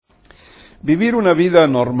Vivir una vida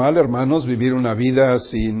normal, hermanos, vivir una vida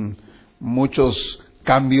sin muchos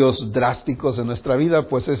cambios drásticos en nuestra vida,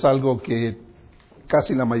 pues es algo que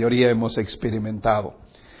casi la mayoría hemos experimentado.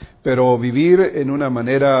 Pero vivir en una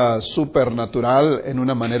manera supernatural, en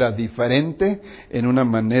una manera diferente, en una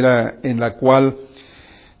manera en la cual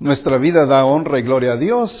nuestra vida da honra y gloria a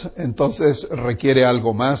Dios, entonces requiere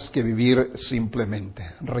algo más que vivir simplemente.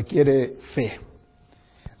 Requiere fe.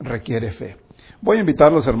 Voy a invitar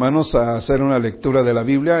a los hermanos a hacer una lectura de la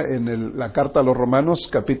Biblia en la carta a los Romanos,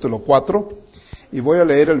 capítulo 4, y voy a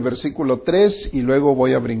leer el versículo 3 y luego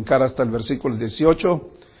voy a brincar hasta el versículo 18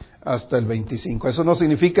 hasta el 25. Eso no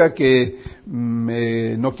significa que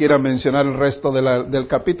no quiera mencionar el resto del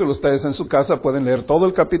capítulo. Ustedes en su casa pueden leer todo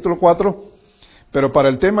el capítulo 4, pero para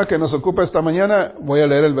el tema que nos ocupa esta mañana voy a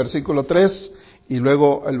leer el versículo 3 y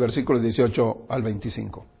luego el versículo 18 al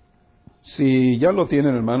 25. Si ya lo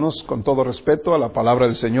tienen, hermanos, con todo respeto a la palabra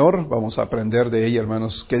del Señor, vamos a aprender de ella,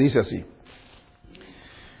 hermanos, que dice así.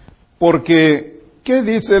 Porque, ¿qué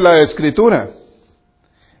dice la Escritura?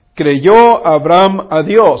 Creyó Abraham a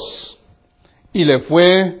Dios y le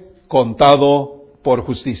fue contado por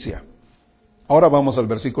justicia. Ahora vamos al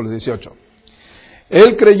versículo 18.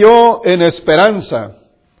 Él creyó en esperanza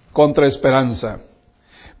contra esperanza,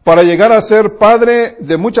 para llegar a ser padre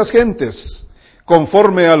de muchas gentes,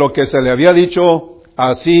 conforme a lo que se le había dicho,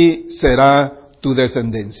 así será tu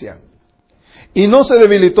descendencia. Y no se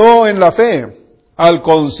debilitó en la fe al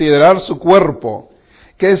considerar su cuerpo,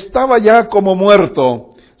 que estaba ya como muerto,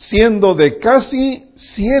 siendo de casi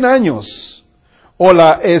 100 años, o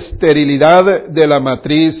la esterilidad de la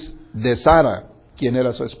matriz de Sara, quien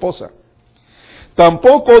era su esposa.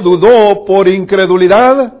 Tampoco dudó por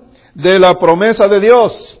incredulidad de la promesa de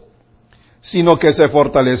Dios, sino que se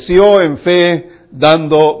fortaleció en fe,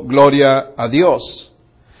 dando gloria a Dios,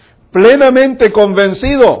 plenamente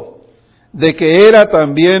convencido de que era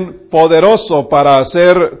también poderoso para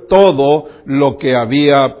hacer todo lo que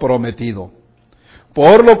había prometido.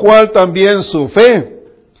 Por lo cual también su fe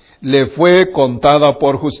le fue contada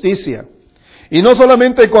por justicia. Y no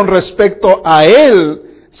solamente con respecto a él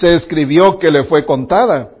se escribió que le fue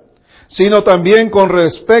contada, sino también con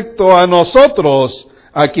respecto a nosotros,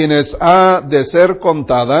 a quienes ha de ser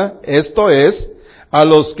contada, esto es, a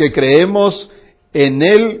los que creemos en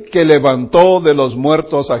él que levantó de los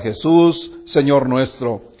muertos a Jesús, Señor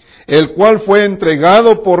nuestro, el cual fue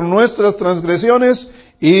entregado por nuestras transgresiones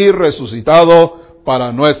y resucitado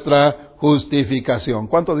para nuestra justificación.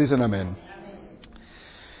 ¿Cuántos dicen amén?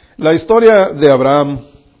 La historia de Abraham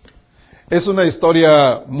es una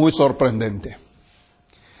historia muy sorprendente.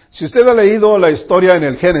 Si usted ha leído la historia en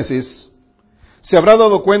el Génesis, se habrá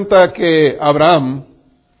dado cuenta que Abraham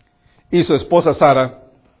y su esposa Sara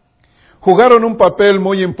jugaron un papel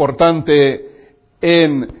muy importante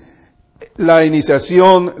en la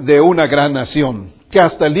iniciación de una gran nación, que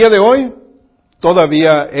hasta el día de hoy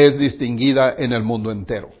todavía es distinguida en el mundo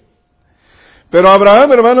entero. Pero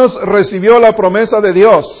Abraham, hermanos, recibió la promesa de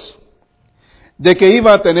Dios de que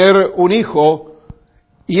iba a tener un hijo,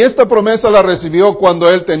 y esta promesa la recibió cuando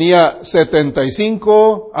él tenía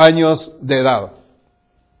 75 años de edad.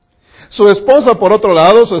 Su esposa, por otro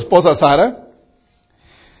lado, su esposa Sara,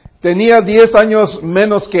 tenía 10 años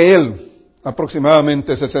menos que él,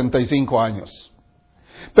 aproximadamente 65 años.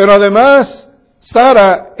 Pero además,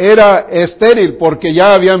 Sara era estéril porque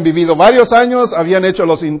ya habían vivido varios años, habían hecho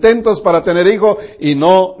los intentos para tener hijo y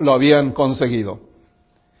no lo habían conseguido.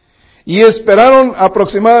 Y esperaron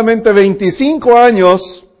aproximadamente 25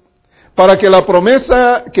 años para que la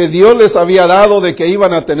promesa que Dios les había dado de que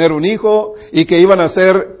iban a tener un hijo y que iban a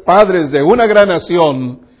ser padres de una gran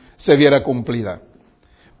nación se viera cumplida.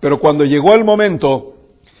 Pero cuando llegó el momento,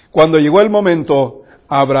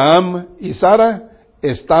 Abraham y Sara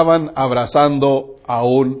estaban abrazando a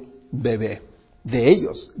un bebé de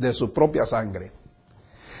ellos, de su propia sangre.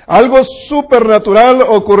 Algo supernatural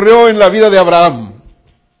ocurrió en la vida de Abraham.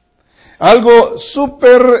 Algo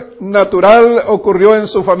supernatural ocurrió en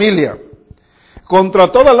su familia.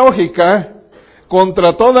 Contra toda lógica,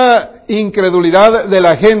 contra toda incredulidad de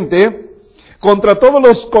la gente, contra todos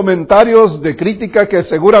los comentarios de crítica que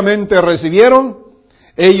seguramente recibieron,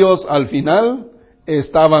 ellos al final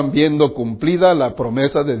estaban viendo cumplida la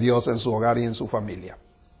promesa de Dios en su hogar y en su familia.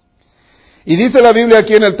 Y dice la Biblia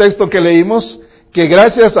aquí en el texto que leímos, que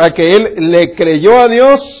gracias a que él le creyó a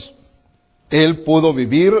Dios, él pudo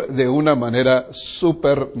vivir de una manera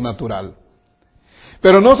supernatural.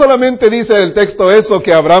 Pero no solamente dice el texto eso,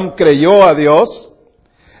 que Abraham creyó a Dios,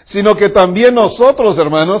 sino que también nosotros,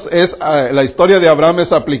 hermanos, la historia de Abraham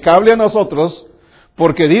es aplicable a nosotros,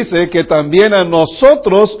 porque dice que también a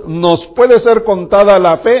nosotros nos puede ser contada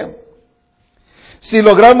la fe. si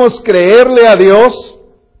logramos creerle a Dios,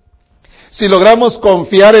 si logramos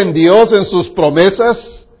confiar en Dios, en sus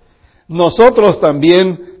promesas, nosotros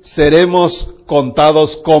también seremos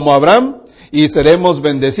contados como Abraham y seremos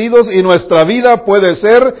bendecidos, y nuestra vida puede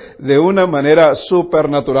ser de una manera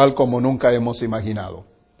supernatural como nunca hemos imaginado.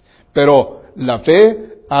 Pero la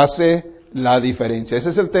fe hace la diferencia. Ese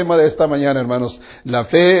es el tema de esta mañana, hermanos. La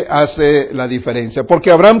fe hace la diferencia.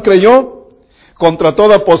 Porque Abraham creyó contra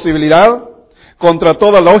toda posibilidad, contra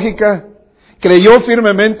toda lógica, creyó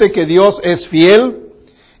firmemente que Dios es fiel,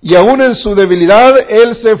 y aún en su debilidad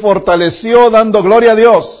él se fortaleció dando gloria a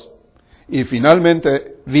Dios. Y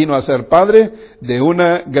finalmente vino a ser padre de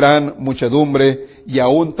una gran muchedumbre y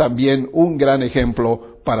aún también un gran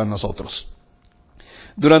ejemplo para nosotros.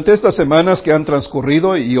 Durante estas semanas que han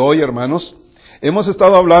transcurrido y hoy, hermanos, hemos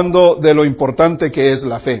estado hablando de lo importante que es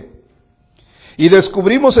la fe. Y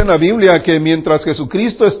descubrimos en la Biblia que mientras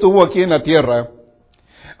Jesucristo estuvo aquí en la tierra,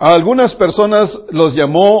 a algunas personas los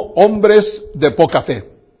llamó hombres de poca fe.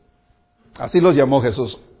 Así los llamó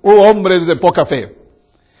Jesús, hombres de poca fe.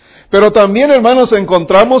 Pero también, hermanos,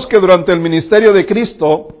 encontramos que durante el ministerio de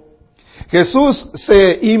Cristo, Jesús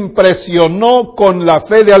se impresionó con la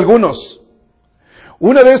fe de algunos.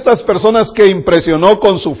 Una de estas personas que impresionó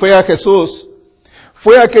con su fe a Jesús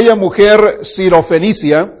fue aquella mujer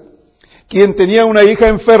sirofenicia, quien tenía una hija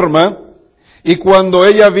enferma, y cuando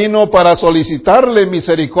ella vino para solicitarle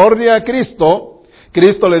misericordia a Cristo,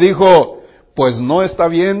 Cristo le dijo, pues no está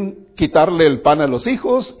bien quitarle el pan a los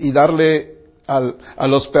hijos y darle a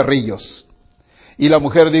los perrillos. Y la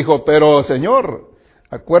mujer dijo, pero Señor,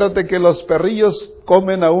 acuérdate que los perrillos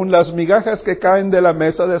comen aún las migajas que caen de la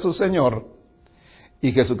mesa de su Señor.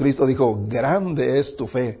 Y Jesucristo dijo, grande es tu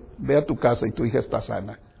fe, ve a tu casa y tu hija está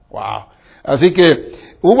sana. ¡Wow! Así que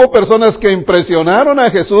hubo personas que impresionaron a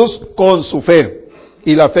Jesús con su fe,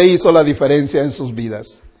 y la fe hizo la diferencia en sus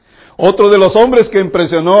vidas. Otro de los hombres que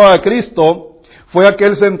impresionó a Cristo fue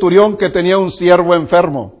aquel centurión que tenía un siervo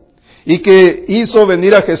enfermo y que hizo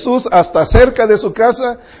venir a Jesús hasta cerca de su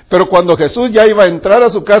casa, pero cuando Jesús ya iba a entrar a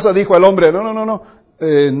su casa, dijo al hombre,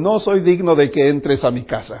 no soy digno de que entres a mi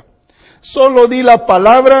casa. Solo di la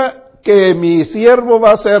palabra que mi siervo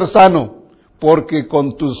va a ser sano, porque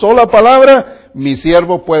con tu sola palabra mi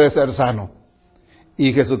siervo puede ser sano.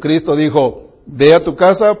 Y Jesucristo dijo, ve a tu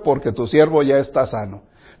casa porque tu siervo ya está sano.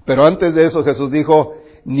 Pero antes de eso Jesús dijo,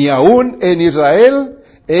 ni aún en Israel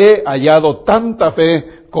he hallado tanta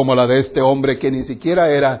fe como la de este hombre que ni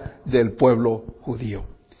siquiera era del pueblo judío.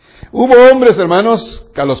 Hubo hombres, hermanos,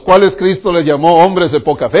 a los cuales Cristo les llamó hombres de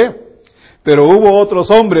poca fe, pero hubo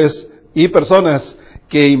otros hombres y personas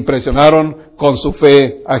que impresionaron con su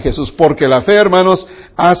fe a Jesús, porque la fe, hermanos,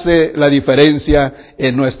 hace la diferencia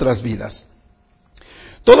en nuestras vidas.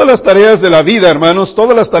 Todas las tareas de la vida, hermanos,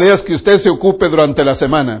 todas las tareas que usted se ocupe durante la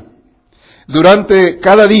semana, durante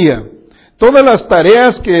cada día, todas las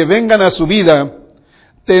tareas que vengan a su vida,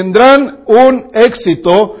 tendrán un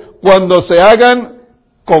éxito cuando se hagan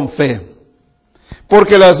con fe.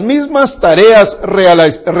 Porque las mismas tareas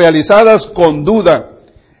realizadas con duda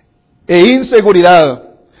e inseguridad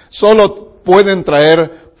solo pueden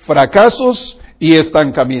traer fracasos y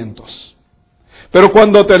estancamientos. Pero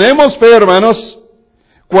cuando tenemos fe, hermanos,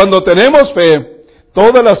 cuando tenemos fe,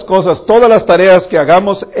 todas las cosas, todas las tareas que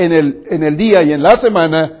hagamos en el día y en la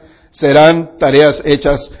semana serán tareas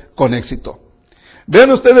hechas con éxito.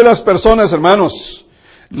 Vean ustedes las personas, hermanos,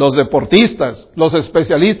 los deportistas, los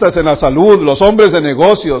especialistas en la salud, los hombres de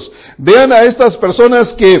negocios. Vean a estas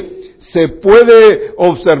personas que se puede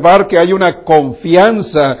observar que hay una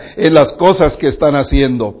confianza en las cosas que están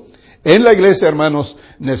haciendo. En la iglesia, hermanos,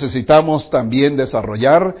 necesitamos también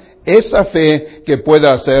desarrollar esa fe que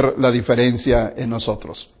pueda hacer la diferencia en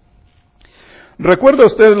nosotros. ¿Recuerda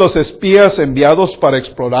usted los espías enviados para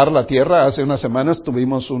explorar la tierra? Hace unas semanas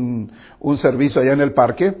tuvimos un servicio allá en el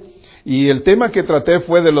parque y el tema que traté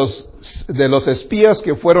fue de los espías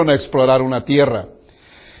que fueron a explorar una tierra.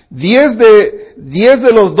 10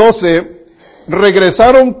 de los 12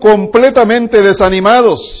 regresaron completamente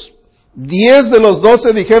desanimados. 10 de los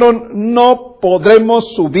 12 dijeron, no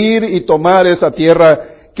podremos subir y tomar esa tierra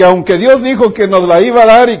que aunque Dios dijo que nos la iba a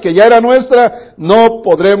dar y que ya era nuestra, no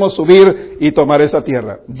podremos subir y tomar esa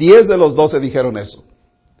tierra. 10 de los 12 dijeron eso.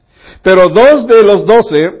 Pero 2 de los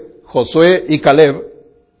 12, Josué y Caleb,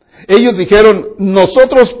 ellos dijeron,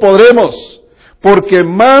 nosotros podremos, porque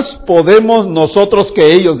más podemos nosotros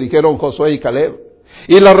que ellos, dijeron Josué y Caleb.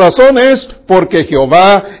 Y la razón es porque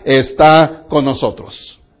Jehová está con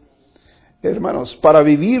nosotros. Hermanos, para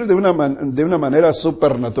vivir de una manera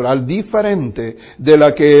supernatural, diferente de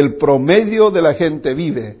la que el promedio de la gente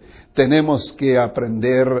vive, tenemos que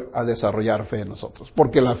aprender a desarrollar fe en nosotros,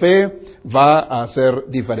 porque la fe va a hacer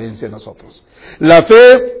diferencia en nosotros. La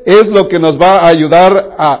fe es lo que nos va a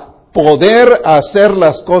ayudar a poder hacer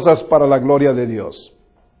las cosas para la gloria de Dios.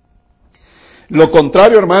 Lo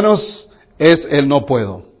contrario, hermanos, es el no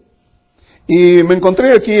puedo. Y me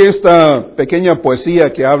encontré aquí esta pequeña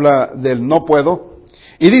poesía que habla del no puedo,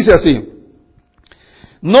 y dice así: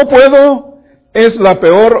 no puedo es la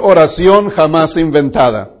peor oración jamás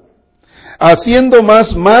inventada, haciendo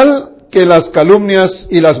más mal que las calumnias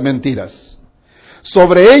y las mentiras.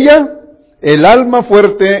 Sobre ella el alma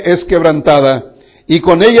fuerte es quebrantada, y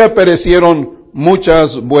con ella perecieron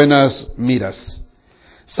muchas buenas miras.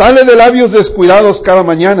 Sale de labios descuidados cada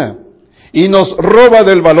mañana, y nos roba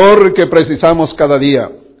del valor que precisamos cada día.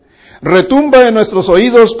 Retumba en nuestros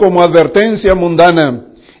oídos como advertencia mundana,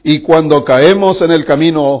 y cuando caemos en el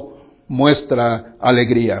camino muestra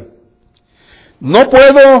alegría. No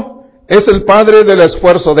puedo es el padre del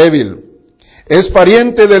esfuerzo débil, es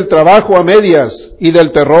pariente del trabajo a medias y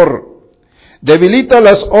del terror. Debilita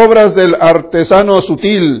las obras del artesano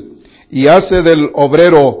sutil y hace del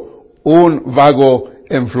obrero un vago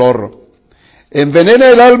en flor. Envenena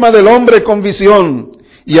el alma del hombre con visión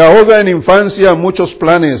y ahoga en infancia muchos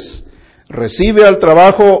planes. Recibe al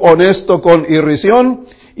trabajo honesto con irrisión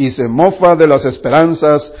y se mofa de las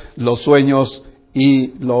esperanzas, los sueños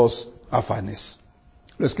y los afanes.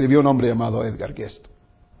 Lo escribió un hombre llamado Edgar Guest.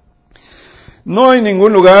 No hay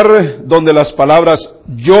ningún lugar donde las palabras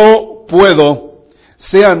yo puedo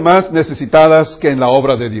sean más necesitadas que en la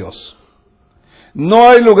obra de Dios. No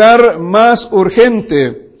hay lugar más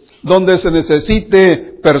urgente donde se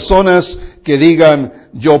necesite personas que digan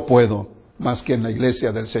yo puedo, más que en la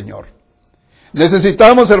iglesia del Señor.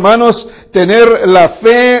 Necesitamos, hermanos, tener la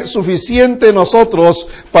fe suficiente en nosotros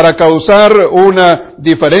para causar una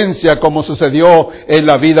diferencia, como sucedió en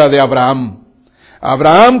la vida de Abraham.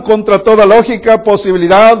 Abraham, contra toda lógica,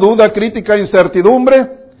 posibilidad, duda, crítica, incertidumbre,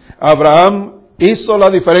 Abraham hizo la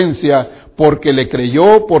diferencia porque le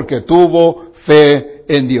creyó, porque tuvo fe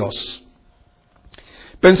en Dios.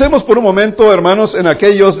 Pensemos por un momento, hermanos, en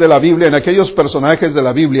aquellos de la Biblia, en aquellos personajes de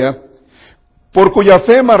la Biblia, por cuya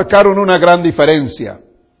fe marcaron una gran diferencia.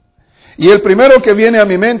 Y el primero que viene a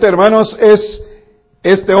mi mente, hermanos, es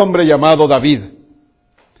este hombre llamado David.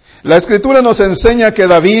 La Escritura nos enseña que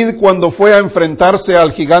David, cuando fue a enfrentarse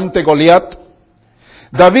al gigante Goliat,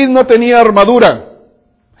 David no tenía armadura,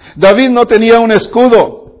 David no tenía un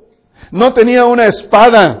escudo, no tenía una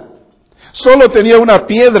espada, solo tenía una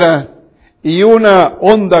piedra y una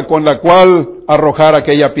honda con la cual arrojar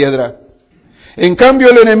aquella piedra. En cambio,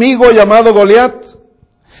 el enemigo llamado Goliat,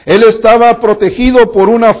 él estaba protegido por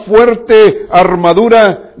una fuerte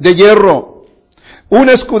armadura de hierro. Un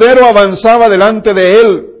escudero avanzaba delante de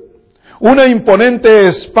él. Una imponente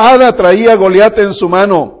espada traía Goliat en su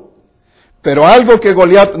mano. Pero algo que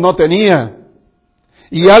Goliat no tenía,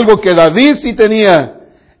 y algo que David sí tenía,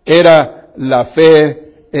 era la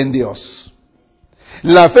fe en Dios.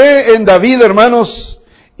 La fe en David, hermanos,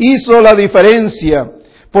 hizo la diferencia,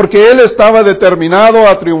 porque él estaba determinado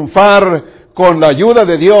a triunfar con la ayuda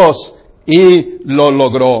de Dios y lo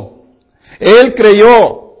logró. Él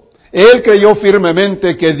creyó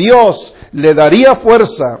firmemente que Dios le daría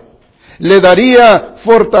fuerza, le daría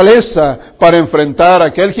fortaleza para enfrentar a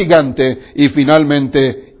aquel gigante y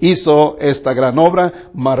finalmente hizo esta gran obra,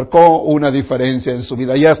 marcó una diferencia en su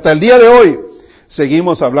vida. Y hasta el día de hoy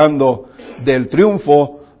seguimos hablando del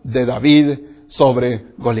triunfo de David sobre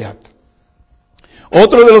Goliat.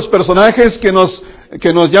 Otro de los personajes que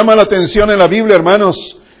nos llama la atención en la Biblia,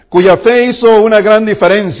 hermanos, cuya fe hizo una gran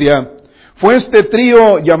diferencia, fue este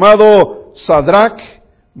trío llamado Sadrach,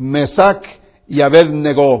 Mesach y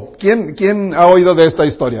Abed-Nego. ¿Quién ha oído de esta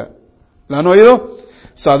historia? ¿La han oído?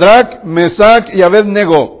 Sadrach, Mesach y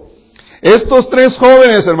Abed-Nego. Estos tres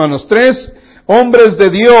jóvenes, hermanos, tres hombres de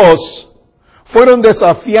Dios, fueron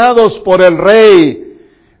desafiados por el rey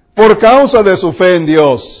por causa de su fe en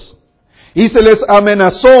Dios. Y se les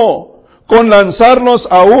amenazó con lanzarlos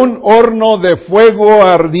a un horno de fuego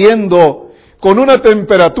ardiendo con una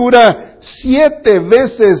temperatura 7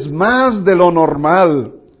 veces más de lo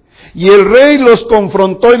normal. Y el rey los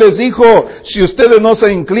confrontó y les dijo: si ustedes no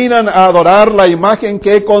se inclinan a adorar la imagen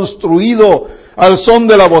que he construido al son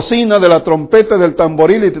de la bocina, de la trompeta, del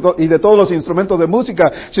tamboril y de todos los instrumentos de música,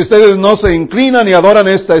 si ustedes no se inclinan y adoran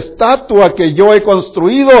esta estatua que yo he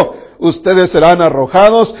construido, ustedes serán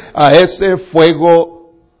arrojados a ese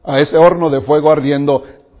fuego, a ese horno de fuego ardiendo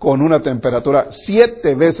con una temperatura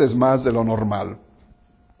 7 veces más de lo normal.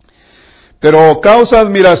 Pero causa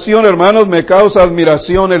admiración, hermanos, me causa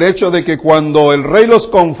admiración el hecho de que cuando el rey los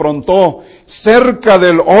confrontó cerca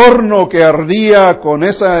del horno que ardía con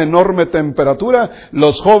esa enorme temperatura,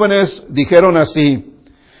 los jóvenes dijeron así: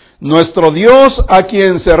 nuestro Dios a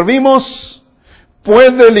quien servimos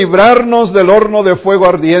puede librarnos del horno de fuego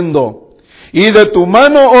ardiendo, y de tu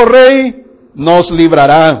mano, oh rey, nos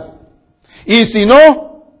librará. Y si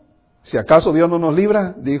no, si acaso Dios no nos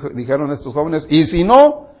libra, dijeron estos jóvenes, y si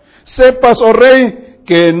no, sepas, oh rey,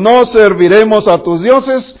 que no serviremos a tus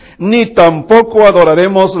dioses, ni tampoco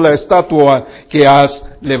adoraremos la estatua que has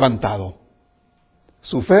levantado.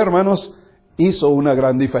 Su fe, hermanos, hizo una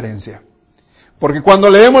gran diferencia. Porque cuando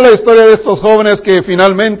leemos la historia de estos jóvenes que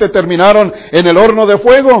finalmente terminaron en el horno de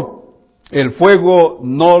fuego, el fuego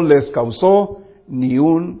no les causó ni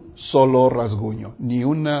un solo rasguño, ni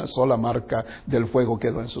una sola marca del fuego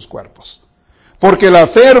quedó en sus cuerpos. Porque la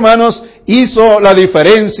fe, hermanos, hizo la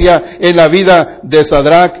diferencia en la vida de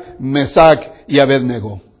Sadrach, Mesach y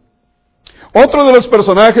Abednego. Otro de los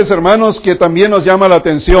personajes, hermanos, que también nos llama la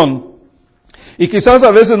atención, y quizás a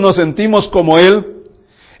veces nos sentimos como él,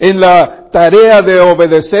 en la tarea de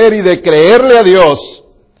obedecer y de creerle a Dios,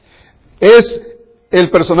 es el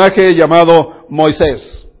personaje llamado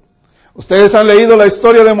Moisés. Ustedes han leído la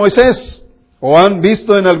historia de Moisés, o han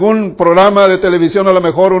visto en algún programa de televisión a lo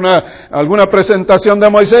mejor alguna presentación de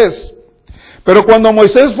Moisés. Pero cuando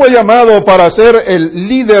Moisés fue llamado para ser el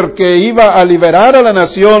líder que iba a liberar a la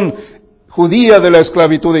nación judía de la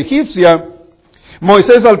esclavitud egipcia,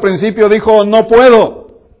 Moisés al principio dijo, no puedo.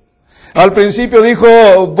 Al principio dijo,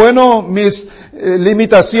 bueno, mis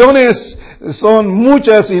limitaciones son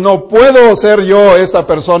muchas y no puedo ser yo esa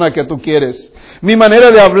persona que tú quieres. Mi manera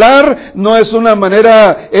de hablar no es una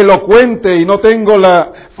manera elocuente y no tengo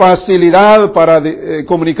la facilidad para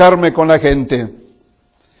comunicarme con la gente.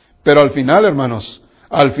 Pero al final, hermanos,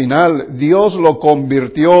 al final Dios lo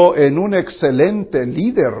convirtió en un excelente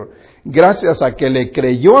líder gracias a que le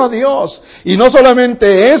creyó a Dios. Y no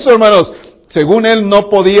solamente eso, hermanos, según él no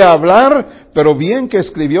podía hablar, pero bien que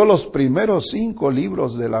escribió los primeros 5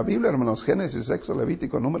 libros de la Biblia, hermanos, Génesis, Éxodo,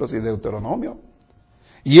 Levítico, Números y Deuteronomio.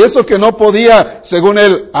 Y eso que no podía, según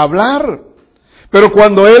él, hablar. Pero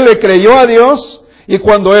cuando él le creyó a Dios y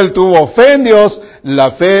cuando él tuvo fe en Dios,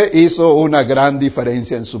 la fe hizo una gran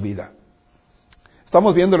diferencia en su vida.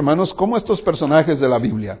 Estamos viendo, hermanos, cómo estos personajes de la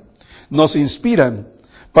Biblia nos inspiran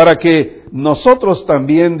para que nosotros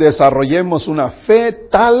también desarrollemos una fe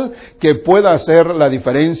tal que pueda hacer la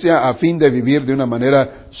diferencia a fin de vivir de una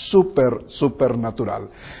manera supernatural.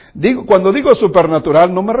 Cuando digo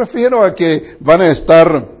supernatural, no me refiero a que van a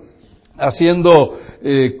estar haciendo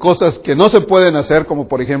cosas que no se pueden hacer, como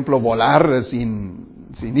por ejemplo volar sin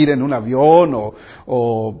ir en un avión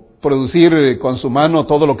o producir con su mano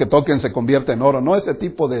todo lo que toquen se convierte en oro. No ese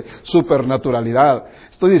tipo de supernaturalidad.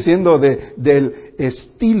 Estoy diciendo del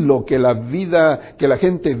estilo que la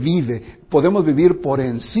gente vive. Podemos vivir por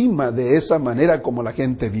encima de esa manera como la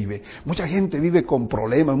gente vive. Mucha gente vive con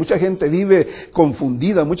problemas, mucha gente vive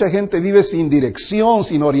confundida, mucha gente vive sin dirección,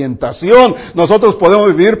 sin orientación. Nosotros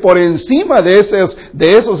podemos vivir por encima de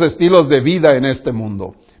esos estilos de vida en este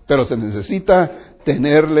mundo. Pero se necesita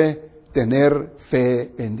tener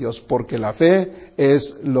fe en Dios, porque la fe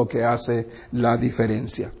es lo que hace la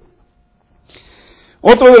diferencia.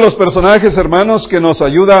 Otro de los personajes, hermanos, que nos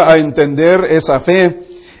ayuda a entender esa fe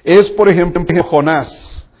es, por ejemplo,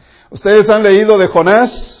 Jonás. ¿Ustedes han leído de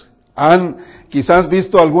Jonás? ¿Han quizás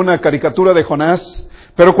visto alguna caricatura de Jonás?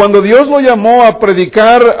 Pero cuando Dios lo llamó a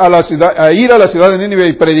predicar a ir a la ciudad de Nínive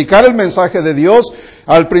y predicar el mensaje de Dios,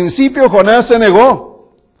 al principio Jonás se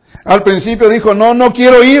negó. Al principio dijo, no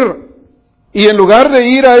quiero ir. Y en lugar de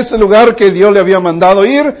ir a ese lugar que Dios le había mandado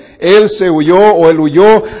ir, él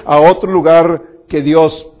huyó a otro lugar que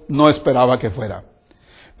Dios no esperaba que fuera.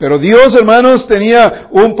 Pero Dios, hermanos, tenía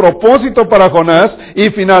un propósito para Jonás y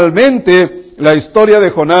finalmente la historia de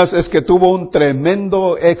Jonás es que tuvo un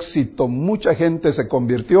tremendo éxito. Mucha gente se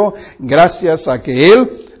convirtió gracias a que él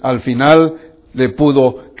al final le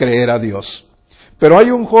pudo creer a Dios. Pero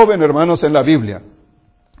hay un joven, hermanos, en la Biblia.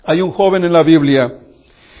 Hay un joven en la Biblia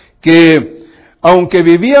que, aunque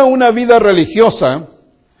vivía una vida religiosa,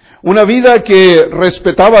 una vida que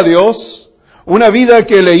respetaba a Dios, una vida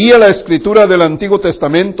que leía la Escritura del Antiguo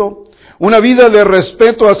Testamento, una vida de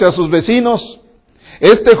respeto hacia sus vecinos,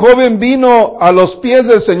 este joven vino a los pies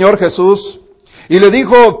del Señor Jesús y le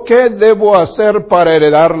dijo, ¿qué debo hacer para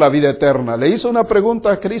heredar la vida eterna? Le hizo una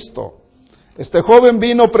pregunta a Cristo. Este joven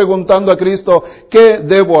vino preguntando a Cristo, ¿qué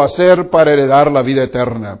debo hacer para heredar la vida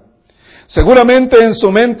eterna? Seguramente en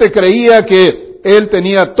su mente creía que él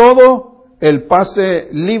tenía todo el pase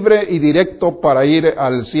libre y directo para ir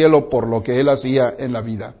al cielo por lo que él hacía en la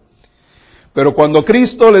vida. Pero cuando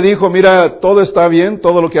Cristo le dijo, mira, todo está bien,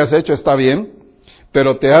 todo lo que has hecho está bien,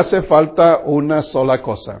 pero te hace falta una sola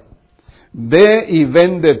cosa. Ve y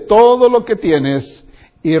vende todo lo que tienes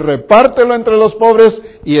y repártelo entre los pobres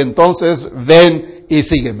y entonces ven y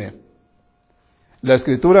sígueme. La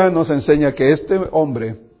Escritura nos enseña que este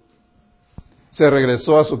hombre se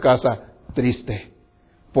regresó a su casa triste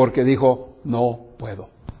porque dijo, no puedo.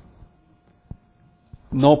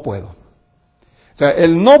 No puedo. O sea,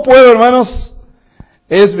 el no puedo, hermanos,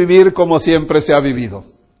 es vivir como siempre se ha vivido.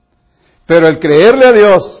 Pero el creerle a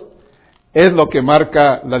Dios es lo que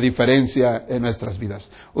marca la diferencia en nuestras vidas.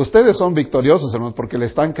 Ustedes son victoriosos, hermanos, porque le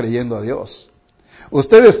están creyendo a Dios.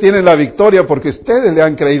 Ustedes tienen la victoria porque ustedes le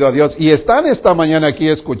han creído a Dios y están esta mañana aquí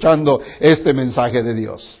escuchando este mensaje de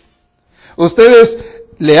Dios. Ustedes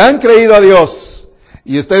le han creído a Dios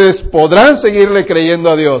y ustedes podrán seguirle creyendo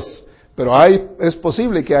a Dios. Pero es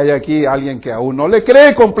posible que haya aquí alguien que aún no le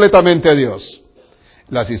cree completamente a Dios.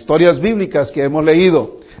 Las historias bíblicas que hemos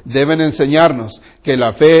leído deben enseñarnos que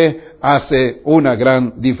la fe hace una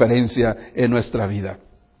gran diferencia en nuestra vida.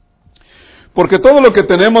 Porque todo lo que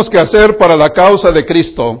tenemos que hacer para la causa de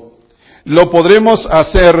Cristo, lo podremos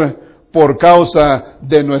hacer por causa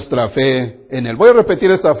de nuestra fe en Él. Voy a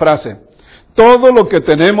repetir esta frase. Todo lo que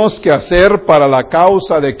tenemos que hacer para la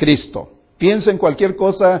causa de Cristo. Piensa en cualquier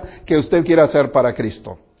cosa que usted quiera hacer para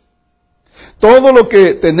Cristo. Todo lo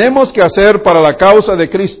que tenemos que hacer para la causa de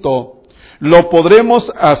Cristo, lo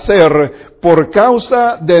podremos hacer por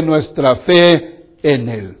causa de nuestra fe en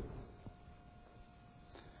Él.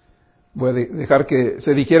 Voy a dejar que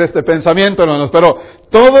se digiera este pensamiento, hermanos, pero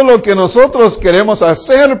todo lo que nosotros queremos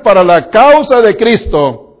hacer para la causa de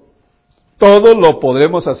Cristo, todo lo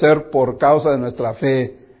podremos hacer por causa de nuestra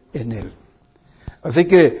fe en Él. Así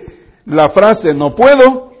que la frase no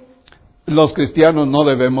puedo, los cristianos no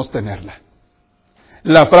debemos tenerla.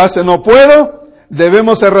 La frase no puedo,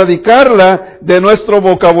 debemos erradicarla de nuestro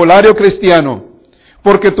vocabulario cristiano,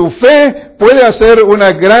 porque tu fe puede hacer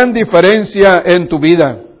una gran diferencia en tu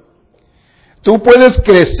vida. Tú puedes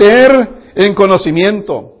crecer en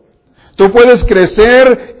conocimiento. Tú puedes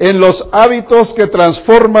crecer en los hábitos que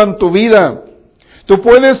transforman tu vida. Tú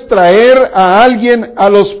puedes traer a alguien a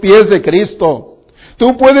los pies de Cristo.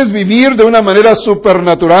 Tú puedes vivir de una manera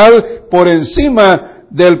supernatural por encima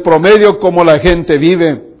del promedio como la gente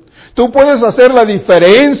vive. Tú puedes hacer la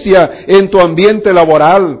diferencia en tu ambiente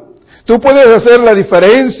laboral. Tú puedes hacer la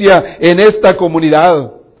diferencia en esta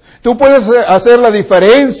comunidad. Tú puedes hacer la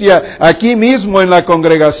diferencia aquí mismo en la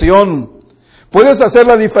congregación. Puedes hacer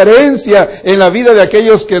la diferencia en la vida de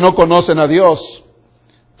aquellos que no conocen a Dios.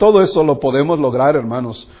 Todo eso lo podemos lograr,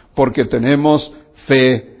 hermanos, porque tenemos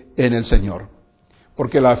fe en el Señor.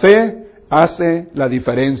 Porque la fe hace la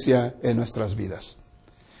diferencia en nuestras vidas.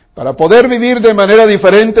 Para poder vivir de manera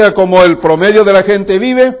diferente a como el promedio de la gente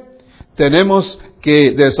vive, tenemos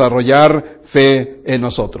que desarrollar fe en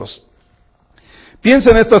nosotros.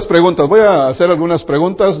 Piensen en estas preguntas. Voy a hacer algunas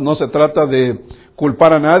preguntas. No se trata de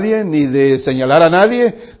culpar a nadie ni de señalar a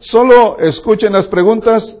nadie. Solo escuchen las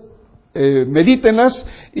preguntas, medítenlas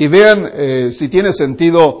y vean si tiene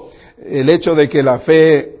sentido el hecho de que la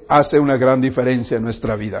fe hace una gran diferencia en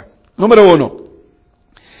nuestra vida. Número 1.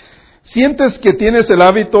 ¿Sientes que tienes el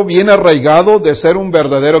hábito bien arraigado de ser un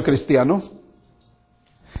verdadero cristiano?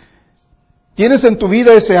 ¿Tienes en tu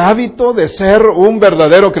vida ese hábito de ser un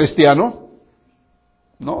verdadero cristiano?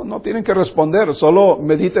 No tienen que responder, solo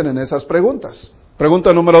mediten en esas preguntas.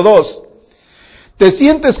 Pregunta número 2. ¿Te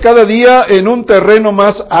sientes cada día en un terreno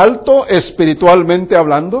más alto espiritualmente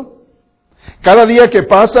hablando? ¿Cada día que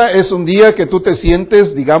pasa es un día que tú te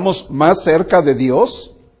sientes, digamos, más cerca de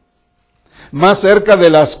Dios? ¿Más cerca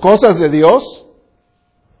de las cosas de Dios?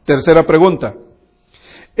 Tercera pregunta.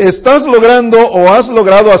 ¿Estás logrando o has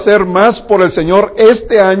logrado hacer más por el Señor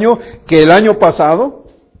este año que el año pasado?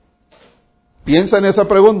 Piensa en esa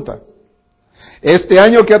pregunta. Este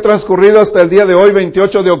año que ha transcurrido hasta el día de hoy,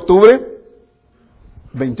 28 de octubre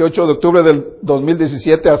del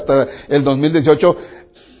 2017 hasta el 2018,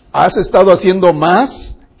 ¿has estado haciendo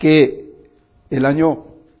más que el año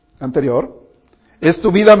anterior? ¿Es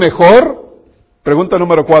tu vida mejor? Pregunta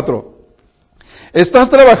número 4. ¿Estás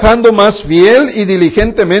trabajando más fiel y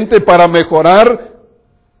diligentemente para mejorar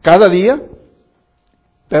cada día?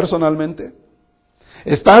 Personalmente.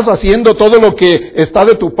 ¿Estás haciendo todo lo que está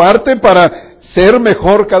de tu parte para ser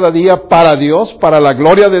mejor cada día para Dios, para la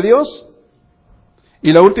gloria de Dios?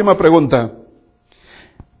 Y la última pregunta.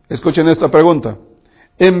 Escuchen esta pregunta.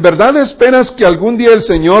 ¿En verdad esperas que algún día el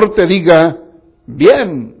Señor te diga,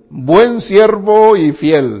 bien, buen siervo y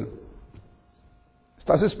fiel?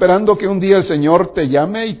 ¿Estás esperando que un día el Señor te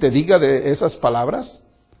llame y te diga de esas palabras?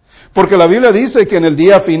 Porque la Biblia dice que en el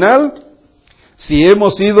día final, si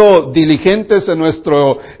hemos sido diligentes en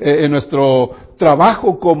nuestro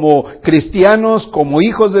trabajo como cristianos, como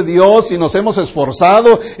hijos de Dios, y nos hemos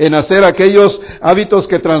esforzado en hacer aquellos hábitos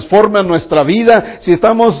que transforman nuestra vida, si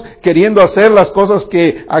estamos queriendo hacer las cosas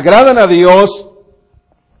que agradan a Dios,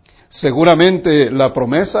 seguramente la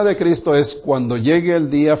promesa de Cristo es cuando llegue el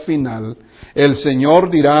día final, el Señor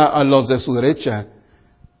dirá a los de su derecha: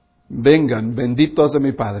 vengan, benditos de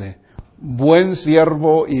mi Padre, buen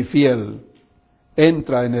siervo y fiel,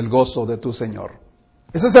 entra en el gozo de tu Señor.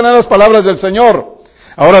 Esas serán las palabras del Señor.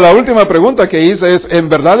 Ahora, la última pregunta que hice es: ¿en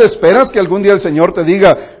verdad esperas que algún día el Señor te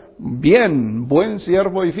diga, bien, buen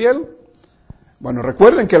siervo y fiel? Bueno,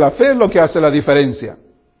 recuerden que la fe es lo que hace la diferencia.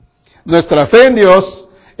 Nuestra fe en Dios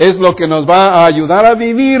es lo que nos va a ayudar a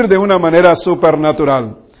vivir de una manera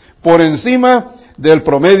supernatural, por encima del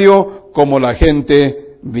promedio como la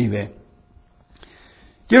gente vive.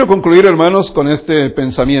 Quiero concluir, hermanos, con este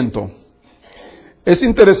pensamiento. Es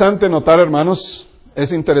interesante notar, hermanos,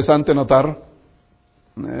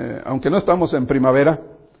 aunque no estamos en primavera,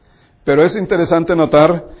 pero es interesante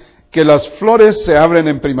notar que las flores se abren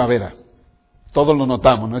en primavera. Todos lo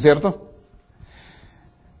notamos, ¿no es cierto?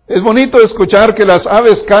 Es bonito escuchar que las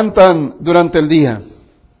aves cantan durante el día.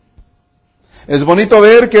 Es bonito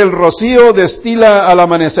ver que el rocío destila al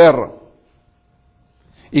amanecer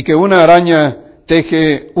y que una araña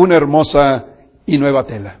teje una hermosa y nueva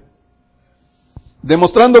tela,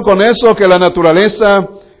 demostrando con eso que la naturaleza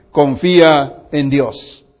confía en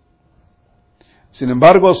Dios. Sin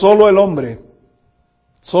embargo, solo el hombre,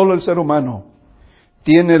 solo el ser humano,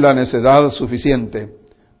 tiene la necedad suficiente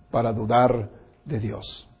para dudar de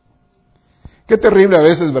Dios. Qué terrible a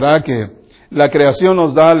veces, ¿verdad?, que la creación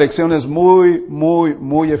nos da lecciones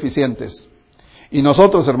muy eficientes. Y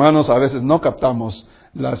nosotros, hermanos, a veces no captamos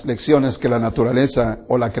las lecciones que la naturaleza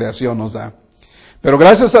o la creación nos da. Pero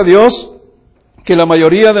gracias a Dios, que la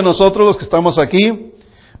mayoría de nosotros, los que estamos aquí,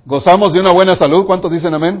 gozamos de una buena salud. ¿Cuántos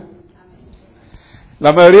dicen amén?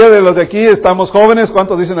 La mayoría de los de aquí estamos jóvenes.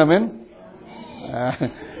 ¿Cuántos dicen amén?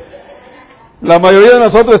 La mayoría de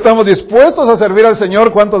nosotros estamos dispuestos a servir al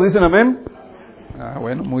Señor. ¿Cuántos dicen amén?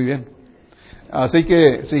 Bueno, muy bien. Así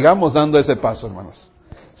que sigamos dando ese paso, hermanos.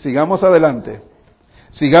 Sigamos adelante.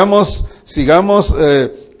 Sigamos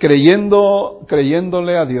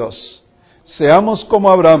creyéndole a Dios. Seamos como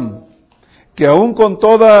Abraham, que aún con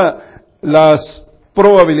todas las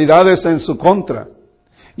probabilidades en su contra,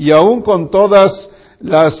 y aún con todas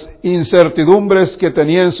las incertidumbres que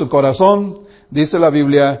tenía en su corazón, dice la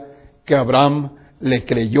Biblia que Abraham le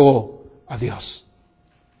creyó a Dios.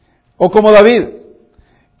 O como David,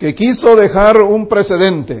 que quiso dejar un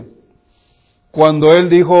precedente cuando él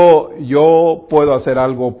dijo: yo puedo hacer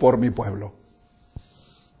algo por mi pueblo.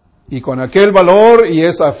 Y con aquel valor y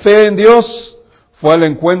esa fe en Dios fue al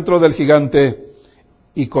encuentro del gigante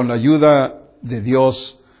y con la ayuda de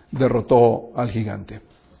Dios derrotó al gigante.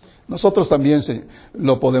 Nosotros también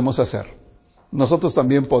lo podemos hacer. Nosotros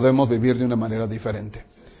también podemos vivir de una manera diferente.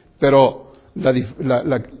 Pero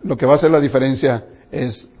lo que va a hacer la diferencia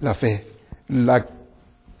es la fe, la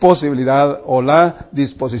posibilidad o la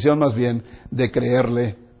disposición más bien de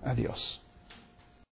creerle a Dios.